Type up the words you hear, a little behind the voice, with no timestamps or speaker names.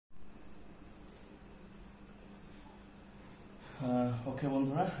ওকে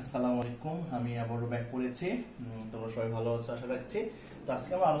বন্ধুরা, আসসালামু আলাইকুম। আমি আবারও ব্যাক করেছি। তোমরা সবাই ভালো আছো আশা রাখছি। তো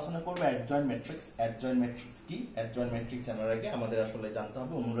আজকে আমরা আলোচনা করবো অ্যাডজয়েন্ট ম্যাট্রিক্স। অ্যাডজয়েন্ট ম্যাট্রিক্স কি? অ্যাডজয়েন্ট ম্যাট্রিক্স জানার আগে আমাদের আসলে জানতে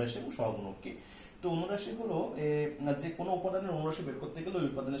হবে অনুরাশি এবং সহগুণক কি। তো অনুরাশি হলো যে কোনো উপাদানের অনুরাশি বের করতে গেলে ওই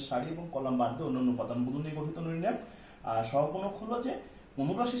উপাদানের সারি এবং কলাম বাদ দিয়ে অন্যান্য উপাদানগুলো নিয়ে গঠিত নির্ণয়। আর সহগুণক হলো যে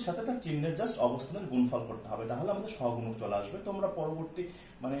অনুরাশির সাথে তার চিহ্নের জাস্ট অবস্থানের গুণফল করতে হবে, তাহলে আমাদের সহগুণক চলে আসবে। তোমরা পরবর্তী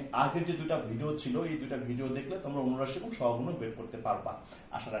আগের যে দুইটা ভিডিও ছিল, এই দুইটা ভিডিও দেখলে তোমরা অনুরাশি এবং সহগুণক বের করতে পারবা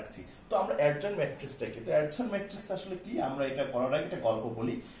আশা রাখছি। তো আমরা অ্যাডজয়েন্ট ম্যাট্রিক্সটা কি? তো অ্যাডজয়েন্ট ম্যাট্রিক্স আসলে কি, আমরা এটা করার আগে একটা গল্প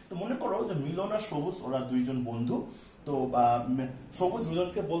বলি। তো মনে করো যে মিলন আর সবুজ ওরা দুইজন বন্ধু। তো সবুজ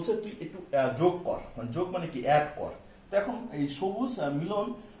মিলনকে বলছে তুই একটু যোগ কর, যোগ মানে কি অ্যাড কর। তো এখন এই সবুজ মিলন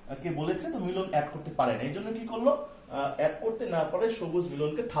কে বলেছে, তো মিলন অ্যাড করতে পারে না, এই জন্য কি করলো, অ্যাড করতে না পারে সবুজ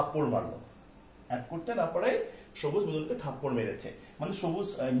মিলনকে থাপ্পড় মারলো। অ্যাড করতে না পারে সবুজ মিলনকে থাপ্পড় মেরেছে, মানে সবুজ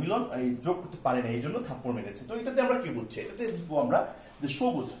মিলন যোগ করতে পারে না, এই জন্য থাপ্পড় মেরেছে। তো এটাতে আমরা কি বলছি, এটাতে বুঝবো আমরা যে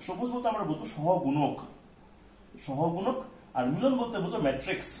সবুজ সবুজ বলতে আমরা বুঝবো সহগুণক, সহগুণক। আর মিলন বলতে বুঝবো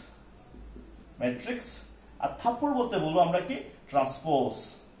ম্যাট্রিক্স, ম্যাট্রিক্স। আর থাপ্পড় বলতে বলবো আমরা কি ট্রান্সপোজ,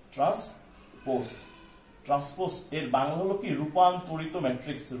 ট্রান্সপোজ, ট্রান্সপোজ। এর বাংলা হলো কি রূপান্তরিত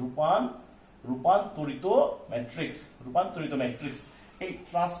ম্যাট্রিক্স, রূপান্তরিত ম্যাট্রিক্স, রূপান্তরিত ম্যাট্রিক্স। এই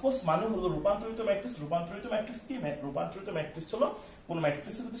ট্রান্সপোজ মানে হলো রূপান্তরিত ম্যাট্রিক্স। রূপান্তরিত ম্যাট্রিক্স কি? রূপান্তরিত ম্যাট্রিক্স হলো কোন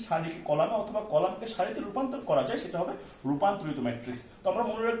ম্যাট্রিক্সের যদি সারিকে কলামে অথবা কলামকে সারিতে রূপান্তর করা যায়, সেটা হবে রূপান্তরিত ম্যাট্রিক্স। তো আমরা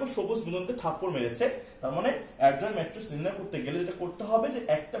মনে রাখবো সবুজ মিলনকে থাপ্পড় মেরেছে, তার মানে অ্যাডজয়েন্ট ম্যাট্রিক্স নির্ণয় করতে গেলে যেটা করতে হবে যে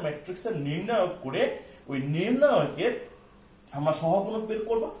একটা ম্যাট্রিক্সের নির্ণায়ক করে ওই নির্ণায়কের আমরা সহগুণক বের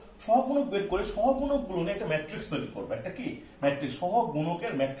করবো। সহগুণক বের করে সহগুণক গুলো নিয়ে একটা ম্যাট্রিক্স তৈরি করবো। একটা কি ম্যাট্রিক্স?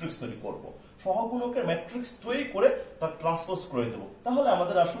 সহগুণকের ম্যাট্রিক্স তৈরি করবো। সহগুণকের ম্যাট্রিক্স তৈরি করে তার ট্রান্সপোজ করে দেবো, তাহলে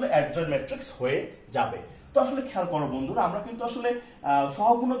আমাদের আসলে অ্যাডজয়েন্ট ম্যাট্রিক্স হয়ে যাবে। তো আসলে খেয়াল করো বন্ধুরা, আমরা কিন্তু আসলে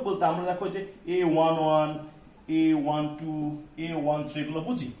সহগুণক বলতে আমরা দেখো যে A11, A12, A13 এগুলো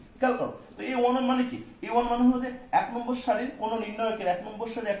বুঝি। খেয়াল করো, তো A1 মানে কি? A1 মানে হলো যে এক নম্বর সারির কোন নির্ণায়কের এক নম্বর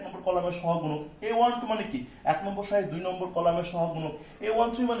সারি এক নম্বর কলামের সহগুণক। A12 মানে কি? এক নম্বর সারির দুই নম্বর কলামের সহগুণক।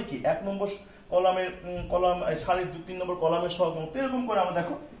 A13 মানে কি? এক নম্বর কলামের সারির তিন নম্বর কলামের সহগুণক। এরকম করে আমরা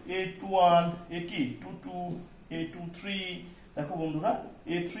দেখো A21, এ কি 22, A23, দেখো বন্ধুরা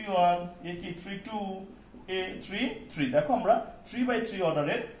A31, এ কি 32, A33। দেখো আমরা 3/3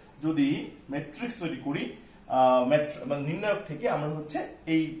 অর্ডারের যদি ম্যাট্রিক্স তৈরি করি, নির্ণায়ক থেকে আমরা হচ্ছে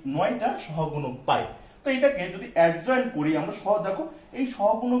এই 9টা সহগুণক পাই। তো এটাকে যদি অ্যাডজয়েন্ট করি আমরা দেখো এই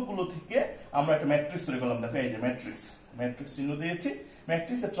সহগুণক গুলো থেকে আমরা একটা ম্যাট্রিক্স তৈরি করলাম। দেখো এই যে ম্যাট্রিক্স, ম্যাট্রিক্স চিহ্ন দিয়েছি,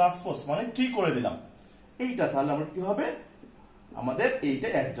 ম্যাট্রিক্সের ট্রান্সপোজ মানে টি করে দিলাম এইটা, তাহলে আমরা কি হবে, আমাদের এইটা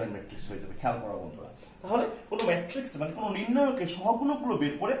অ্যাডজয়েন্ট ম্যাট্রিক্স হয়ে যাবে। খেয়াল করা বন্ধুরা, তাহলে কোনো ম্যাট্রিক্স মানে কোনো নির্ণায়কের সহগুণকগুলো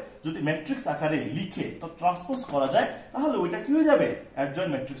বের করে যদি ম্যাট্রিক্স আকারে লিখে তো ট্রান্সপোজ করা যায়, তাহলে ওইটা কি হয়ে যাবে,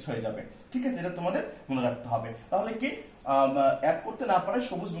 অ্যাডজয়েন্ট ম্যাট্রিক্স হয়ে যাবে। ঠিক আছে, এটা তোমাদের মনে রাখতে হবে। তাহলে কি অ্যাড করতে না পারে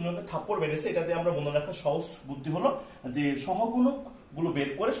সবুজ মিলনকে থাপ্পড় মেরেছে, এটাতে আমরা মনে রাখার সহজ বুদ্ধি হলো যে সহগুণক গুলো বের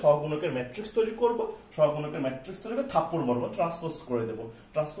করে সহগুণকের ম্যাট্রিক্স তৈরি করব, সহগুণকের ম্যাট্রিক্স তৈরি করে থাপ্পড় মারবো, ট্রান্সপোজ করে দেব।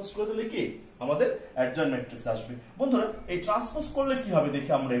 ট্রান্সপোজ করে দিলে কি আমাদের অ্যাডজয়েন্ট ম্যাট্রিক্স আসবে। বন্ধুরা এই ট্রান্সপোজ করলে কি হবে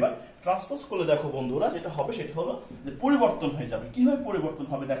দেখি আমরা এবার। ট্রান্সপোজ করলে দেখো বন্ধুরা যেটা হবে সেটা হলো যে পরিবর্তন হয়ে যাবে। কিভাবে পরিবর্তন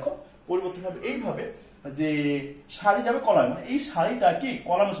হবে দেখো, পরিবর্তন হবে এইভাবে যে সারি যাবে কলামে, মানে এই সারিটা কি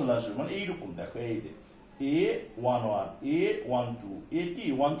কলামে চলে আসবে, মানে এইরকম দেখো এই যে A11, A12, এ কি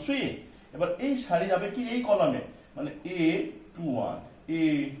 13। এবার এই সারি যাবে কি এই কলামে, মানে A21,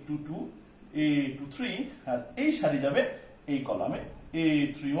 A22, A23, আর এই সারি যাবে এই কলামে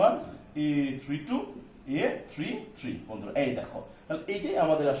A31, A32, A33। বন্ধুরা এই দেখো, তাহলে এইটাই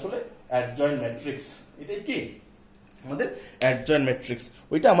আমাদের আসলে অ্যাডজয়েন্ট ম্যাট্রিক্স। এটাই কি আমাদের অ্যাডজয়েন্ট ম্যাট্রিক্স।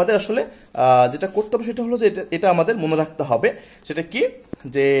 ওইটা আমাদের আসলে যেটা করতে হবে সেটা হলো যে এটা আমাদের মনে রাখতে হবে, সেটা কি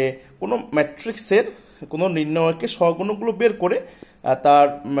যে কোনো ম্যাট্রিক্সের কোনো নির্ণায়কের সহগুণকগুলো বের করে তার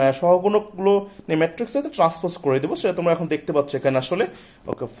সহগুণকগুলো ম্যাট্রিক্সে ট্রান্সপোজ করে দেবো, সেটা তোমরা এখন দেখতে পাচ্ছ এখানে আসলে।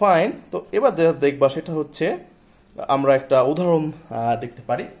 ওকে ফাইন, তো এবার যেটা দেখবা সেটা হচ্ছে আমরা একটা উদাহরণ দেখতে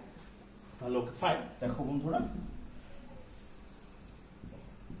পারি। তাহলে ওকে ফাইন, দেখো বন্ধুরা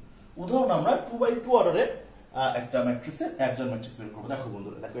উদাহরণ আমরা 2/2 অর্ডারের একটা ম্যাট্রিক্সের অ্যাডজয়েন্ট ম্যাট্রিক্স বের করব। দেখো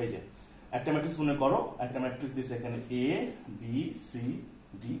বন্ধুরা, দেখো এই যে একটা ম্যাট্রিক্স মনে করো, একটা ম্যাট্রিক্স দিয়েছে এখানে A B C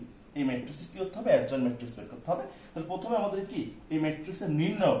D। এই ম্যাট্রিক্সে কি করতে হবে, অ্যাডজয়েন্ট ম্যাট্রিক্স বের করতে হবে। তাহলে প্রথমে আমাদের কি এই ম্যাট্রিক্সের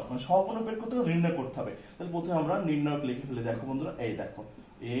নির্ণায়ক মানে সহগুণক বের করতে হবে, নির্ণয় করতে হবে। তাহলে প্রথমে আমরা নির্ণায়ক লিখে ফেলে। দেখো বন্ধুরা এই দেখো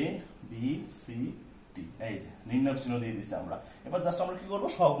A B C D, এই যে নির্ণায়ক চিহ্ন দিয়ে দিছি আমরা। এবার জাস্ট আমরা কি করব,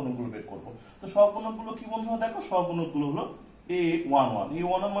 সহগুণকগুলো বের করব। তো সহগুণকগুলো কি বন্ধুরা দেখো, সহগুণকগুলো হলো A11,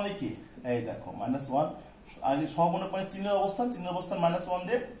 A11 মানে কি এই দেখো -1, আগে সহগুণক মানে চিহ্নের অবস্থান, চিহ্নের অবস্থান -1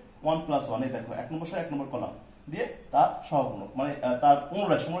 দিয়ে 1 + 1, এই দেখো এক নম্বর সারি এক নম্বর কলাম দিয়ে তার সহগুণক মানে তার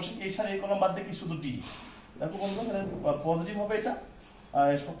অনুরাশি। অনুরাশি কি এই সারি এই কলাম বাদ দিয়ে কি শুধু D। দেখো বন্ধুরা পজিটিভ হবে এটা,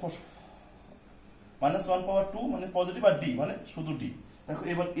 -1 পাওয়ার 2 মানে পজিটিভ, আর ডি মানে শুধু ডি। দেখো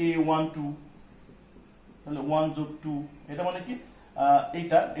এবার a12 তাহলে 1 যোগ 2 এটা মানে কি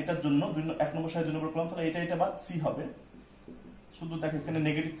এটার জন্য 1 নম্বর সাইড 2 নম্বর কলাম, তাহলে এটা বাদ সি হবে। শুধু দেখো এখানে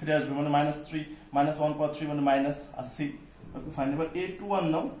নেগেটিভ 3 আসবে মানে -3 -1 পাওয়ার 3 মানে মাইনাস আর সি। Okay fine. এবার a21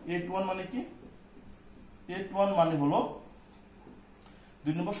 নাও। a21 মানে কি? a21 মানে হলো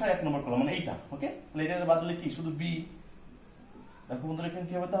 2 নম্বর সাইড 1 নম্বর কলাম মানে এইটা। ওকে, তাহলে এটা বাদ দিলে কি শুধু বি। দেখো বন্ধুরা এখানে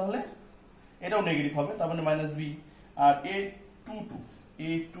কি হবে তাহলে? এটাও নেগেটিভ হবে, তার মানে -b। আর a22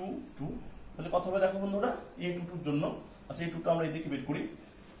 তাহলে কত হবে দেখো বন্ধুরা? a22 এর জন্য, আচ্ছা a22 আমরা এদিকে বের করি।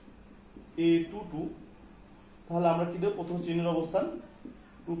 a22 তাহলে আমরা কি দেব? প্রথম চিহ্নের অবস্থান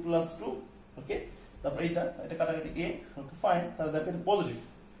 2 + 2। ওকে, তারপর এটা কাটাকাটি a। Okay fine. তাহলে দেখো এটা positive,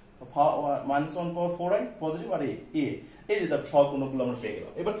 -1 power 4i positive, R a এই যে দেখো সহগুণকগুলো আমরা পেয়ে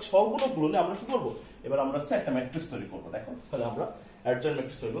গেলাম। এবার সহগুণকগুলো নিয়ে আমরা কি করব? এবার আমরা হচ্ছে একটা ম্যাট্রিক্স তৈরি করব। দেখো তাহলে আমরা অ্যাডজয়েন্ট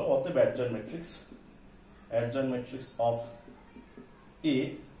ম্যাট্রিক্স তৈরি করব। অতএব অ্যাডজয়েন্ট ম্যাট্রিক্স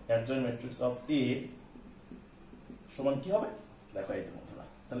অফ a সমান কি হবে? দেখো এই যে বন্ধুরা,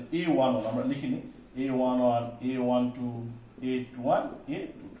 তাহলে a11 আমরা লিখি নি, a11 a12 a21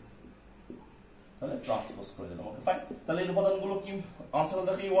 a22, তাহলে ট্রান্সপোজ করে দিলাম। Okay fine. তাহলে এই উপাদানগুলো কি आंसर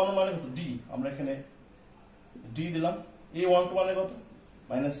দেখো a11 মানে কত? d। আমরা এখানে d দিলাম। a12 মানে কত?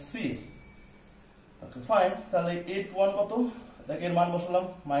 -c। Okay fine. তাহলে a21 কত? দেখো এর মান বসালাম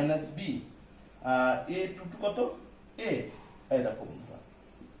 -b। আর a22 কত? a। এই দেখো বন্ধুরা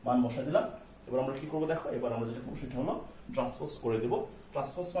মান বসাই দিলাম। এবার আমরা কি করব দেখো? এবার আমরা যেটা করব সেটা হলো ট্রান্সপোজ করে দেব।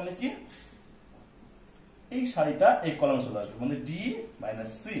 ট্রান্সপোজ মানে কি? এই সারিটা এই কলামে চলে আসবে, মানে d -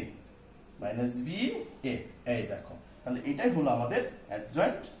 c - b a। এই দেখো, তাহলে এটাই হলো আমাদের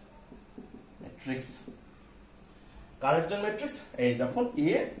অ্যাডজয়েন্ট ম্যাট্রিক্স। কার অ্যাডজয়েন্ট ম্যাট্রিক্স? এই যখন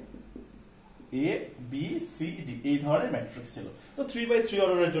a b c d এই ধরনের ম্যাট্রিক্স ছিল। তো 3/3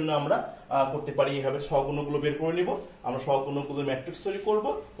 অর্ডারের জন্য আমরা করতে পারি এইভাবে সহগুণকগুলো বের করে নিব। আমরা সহগুণকগুলোর ম্যাট্রিক্স তৈরি করব,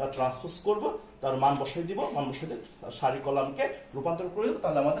 তার ট্রান্সপোজ করব, তার মান বসাই দিব, মান বসাই দিয়ে সারি কলামকে রূপান্তর করে দেব,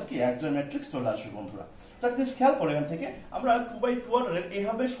 তাহলে আমাদের কি অ্যাডজয়েন্ট ম্যাট্রিক্স চলে আসবে বন্ধুরা। তার জিনিস খেয়াল করে এখান থেকে আমরা 2/2 অর্ডারের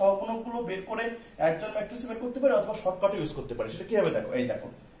এইভাবে সহগুণকগুলো বের করে অ্যাডজয়েন্ট ম্যাট্রিক্স বের করতে পারি, অথবা শর্টকাট ইউজ করতে পারি। সেটা কি হবে দেখো? এই দেখো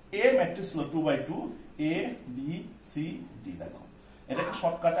a ম্যাট্রিক্স হলো 2/2 a b c d। দেখো এটাকে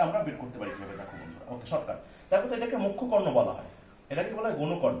শর্টকাটে আমরা বের করতে পারি কিভাবে দেখো বন্ধুরা। ওকে শর্টকাট দেখো, তো এটাকে মুখ্য কর্ণ বলা হয়, এটাকে বলা হয়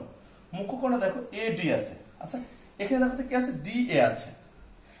গৌণকর্ণ। মুখ্য কর্ণ দেখো a d আছে। আচ্ছা এখানে দেখো তো কি আছে? d a আছে।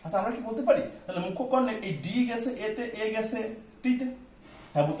 আচ্ছা আমরা কি বলতে পারি তাহলে মুখ্য কর্ণের এই d গেছে a তে, a গেছে t তে?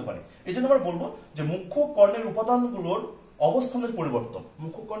 হ্যাঁ বলতে পারি। এই জন্য আমরা বলবো যে মুখ্য কর্ণের উপাদানগুলোর অবস্থানের পরিবর্তন,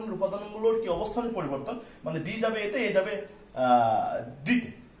 মুখ্য কর্ণের উপাদানগুলোর কি অবস্থানের পরিবর্তন, মানে d যাবে এতে, a যাবে d তে।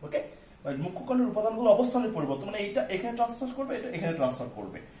 ওকে, মুখ্য কর্ণের উপাদানগুলো অবস্থানের পরিবর্তন, মানে এইটা এখানে ট্রান্সফার করবে, এটা এখানে ট্রান্সফার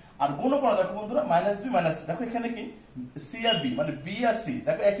করবে। আর গৌণকর্ণ দেখো বন্ধুরা -b - c। দেখো এখানে কি c আর b, মানে b আর c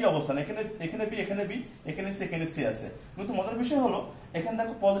দেখো একই অবস্থান, এখানে b এখানে b এখানে c এখানে c আছে। কিন্তু মজার বিষয় হলো এখানে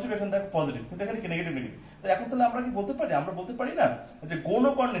দেখো পজিটিভ, এখানে দেখো পজিটিভ, কিন্তু এখানে কি নেগেটিভ। তো এখন তাহলে আমরা কি বলতে পারি? আমরা বলতে পারি না যে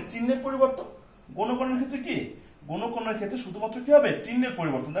গৌণকর্ণের চিহ্নের পরিবর্তন। গৌণকর্ণের ক্ষেত্রে কি? গৌণকর্ণের ক্ষেত্রে শুধুমাত্র কি হবে? চিহ্নের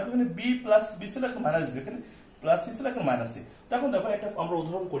পরিবর্তন। দেখো এখানে b + b ছিল, এখন -b, এখানে +c ছিল, এখন -c। তো এখন দেখো একটা আমরা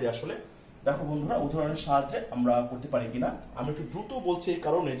উদাহরণ করি আসলে। দেখো বন্ধুরা উদাহরণের সাহায্যে আমরা করতে পারি কিনা। আমি একটু দ্রুত বলছি এই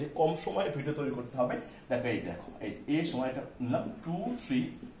কারণে যে কম সময়ে ভিডিও তৈরি করতে হবে। দেখো এই দেখো এই সময়টা নিলাম 2 3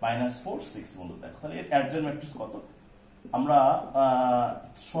 -4 6 বন্ধু। দেখো তাহলে এর অ্যাডজয়েন্ট ম্যাট্রিক্স কত? আমরা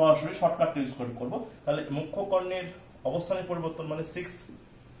সরাসরি শর্টকাট ইউজ করব। তাহলে মুখ্য কর্ণের অবস্থানের পরিবর্তন মানে 6,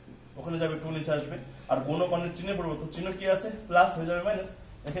 ওখানে যাবে 2 নিচে আসবে। আর গৌণকর্ণের চিহ্নের পরিবর্তন, চিহ্ন কি আছে? প্লাস হয়ে যাবে মাইনাস,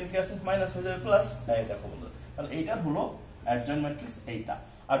 এখানে কি আছে? মাইনাস হয়ে যাবে প্লাস। এই দেখো বন্ধু, তাহলে এইটা হলো অ্যাডজয়েন্ট ম্যাট্রিক্স এইটা।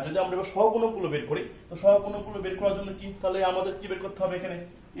 আর যদি আমরা এবার সহগুণকগুলো বের করি, তো সহগুণকগুলো বের করার জন্য কি তাহলে আমাদের কি বের করতে হবে? এখানে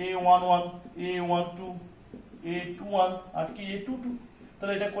a11 a12 a21 আর কি a22।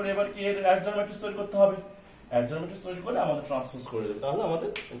 তাহলে এটা করে এবার কি এর অ্যাডজয়েন্ট ম্যাট্রিক্স তৈরি করতে হবে। অ্যাডজয়েন্ট ম্যাট্রিক্স তৈরি করে আমাদের ট্রান্সপোজ করে দেব, তাহলে আমাদের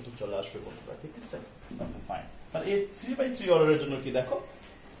উত্তর চলে আসবে বন্ধুরা। ঠিক আছে, ফাইন। তাহলে এই 3/3 অর্ডারের জন্য কি দেখো,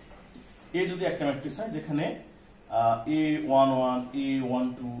 এ যদি একটা ম্যাট্রিক্স হয় যেখানে a11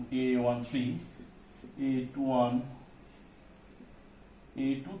 a12 a13 a21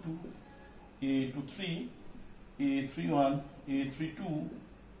 a22 a23 a31 a32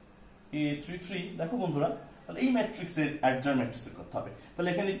 a33, দেখো বন্ধুরা তাহলে এই ম্যাট্রিক্সের অ্যাডজয়েন্ট ম্যাট্রিক্স বের করতে হবে। তাহলে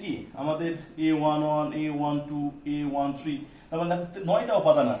এখানে কি আমাদের a11 a12 a13, তারপর দেখো 9টা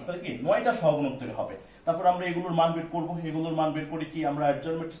উপাদান আছে, তাহলে কি 9টা সহগুণক তৈরি হবে। তারপর আমরা এগুলোর মান বের করব, এগুলোর মান বের করে কি আমরা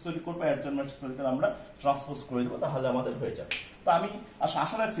অ্যাডজয়েন্ট ম্যাট্রিক্স তৈরি করব, অ্যাডজয়েন্ট ম্যাট্রিক্স তৈরি করে আমরা ট্রান্সপোজ করে দেব, তাহলে আমাদের হয়ে যাবে। তো আমি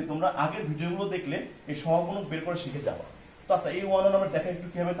আশা রাখছি তোমরা আগের ভিডিওগুলো দেখলে এই সহগুণক বের করে শিখে যাবে। তো আচ্ছা a11 আমরা দেখা একটু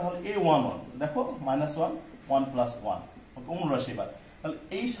কি হবে, তাহলে a11 দেখো -1 1 + 1, ওকে অনুরাশি। এবার তাহলে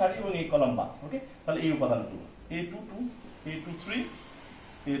এই সারি এবং এই কলাম বাদ। ওকে, তাহলে এই উপাদানগুলো a22 a23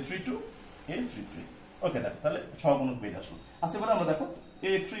 A32 A33। ওকে দেখো তাহলে সহগুণক বের আসলো। আচ্ছা এবার আমরা দেখো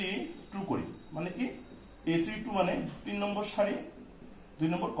A32 করি মানে কি A32 মানে 3 নম্বর সারি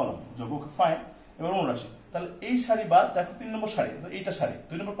 2 নম্বর কলাম যোগ ফাইন। এবার অনুরাশি তাহলে এই সারি বাদ দেখো 3 নম্বর সারি এইটা সারি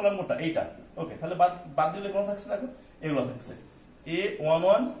 2 নম্বর কলাম কোনটা এইটা। ওকে তাহলে বাদ বাদ দিলে কোন থাকছে দেখো এগুলো থাকছে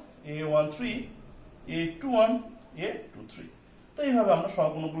A11 A13 A21 A23। তো এইভাবে আমরা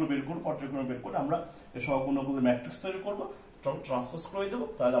সহগুণকগুলো বের করব, পর্যায়ক্রমে বের করে আমরা এই সহগুণকগুলো ম্যাট্রিক্স তৈরি করব, ট্রান্সপোজ করে দেব,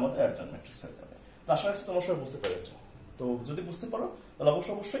 তাহলে আমাদের অ্যাডজয়েন্ট ম্যাট্রিক্স হয়ে যাবে। তো আশা রাখছি তোমরা সবাই বুঝতে পেরেছো। তো যদি বুঝতে পারো তাহলে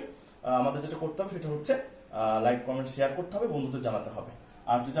অবশ্যই আমাদের যেটা করতে হবে সেটা হচ্ছে লাইক কমেন্ট শেয়ার করতে হবে, বন্ধুদের জানাতে হবে।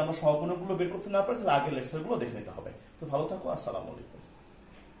 আর যদি আমরা সহগুণকগুলো বের করতে না পারি তাহলে আগের লেকচারগুলো দেখে নিতে হবে। তো ভালো থাকো, আসসালামু আলাইকুম।